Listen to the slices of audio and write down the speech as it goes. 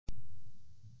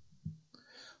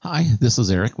Hi, this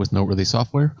is Eric with Noteworthy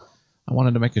Software. I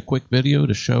wanted to make a quick video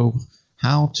to show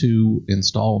how to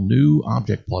install new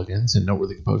object plugins in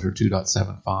Noteworthy Composer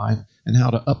 2.75 and how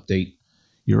to update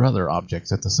your other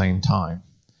objects at the same time.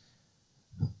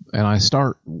 And I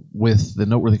start with the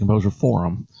Noteworthy Composer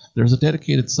forum. There's a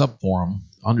dedicated subforum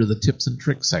under the tips and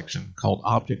tricks section called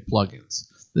Object Plugins.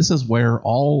 This is where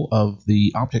all of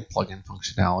the object plugin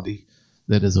functionality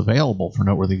that is available for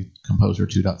Noteworthy Composer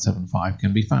 2.75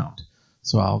 can be found.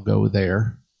 So I'll go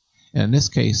there, and in this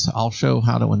case I'll show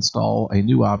how to install a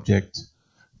new object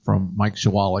from Mike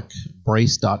Shawalik,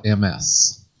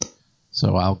 brace.ms.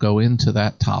 So I'll go into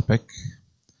that topic,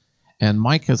 and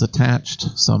Mike has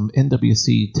attached some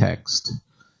NWC text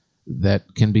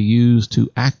that can be used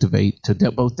to activate,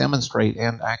 both demonstrate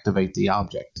and activate the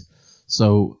object.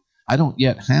 So I don't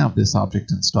yet have this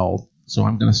object installed, so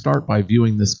I'm going to start by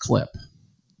viewing this clip.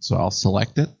 So I'll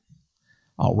select it.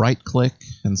 I'll right-click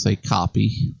and say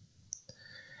Copy,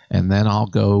 and then I'll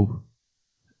go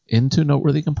into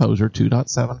Noteworthy Composer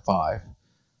 2.75,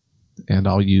 and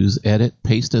I'll use Edit,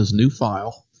 Paste as New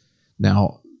File.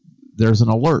 Now, there's an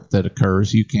alert that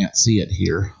occurs. You can't see it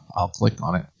here. I'll click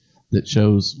on it. That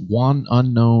shows one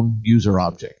unknown user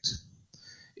object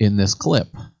in this clip.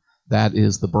 That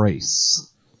is the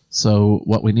brace. So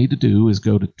what we need to do is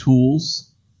go to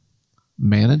Tools,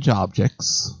 Manage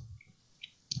Objects.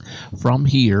 From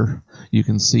here, you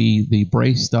can see the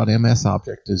brace.ms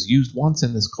object is used once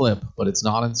in this clip, but it's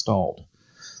not installed.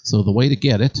 So the way to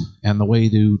get it, and the way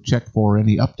to check for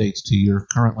any updates to your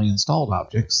currently installed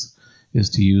objects,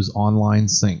 is to use Online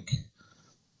Sync.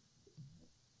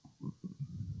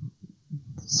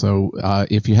 So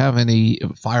if you have any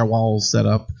firewalls set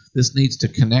up, this needs to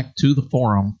connect to the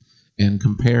forum and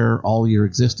compare all your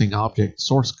existing object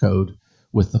source code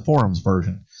with the forum's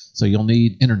version. So you'll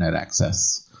need internet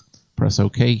access. Press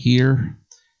OK here.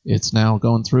 It's now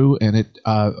going through, and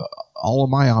all of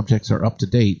my objects are up to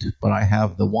date, but I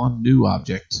have the one new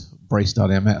object,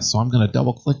 brace.ms. So I'm going to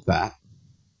double click that.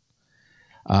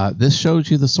 This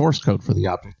shows you the source code for the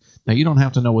object. Now you don't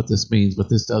have to know what this means, but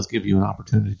this does give you an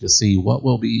opportunity to see what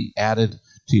will be added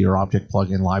to your object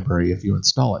plugin library if you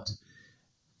install it.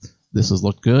 This has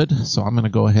looked good, so I'm going to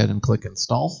go ahead and click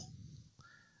Install.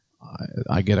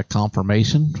 I get a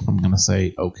confirmation. I'm going to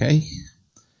say OK.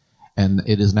 And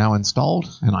it is now installed,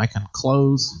 and I can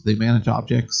close the Manage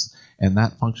Objects, and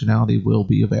that functionality will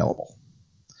be available.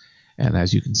 And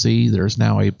as you can see, there's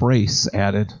now a brace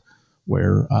added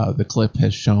where the clip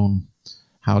has shown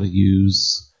how to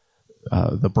use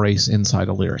the brace inside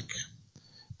a lyric.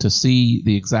 To see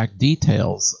the exact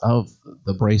details of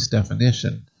the brace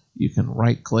definition, you can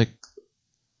right-click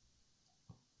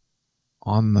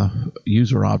on the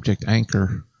user object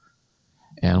anchor,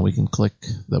 and we can click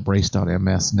the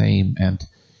brace.ms name, and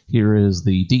here is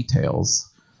the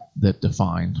details that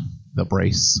define the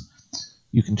brace.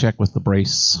 You can check with the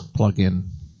brace plugin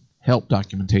help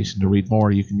documentation to read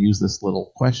more. You can use this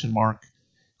little question mark,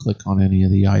 click on any of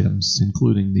the items,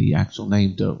 including the actual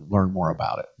name, to learn more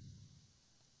about it.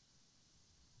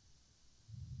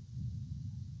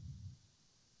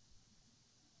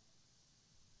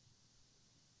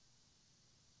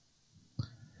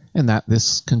 And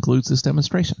this concludes this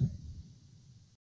demonstration.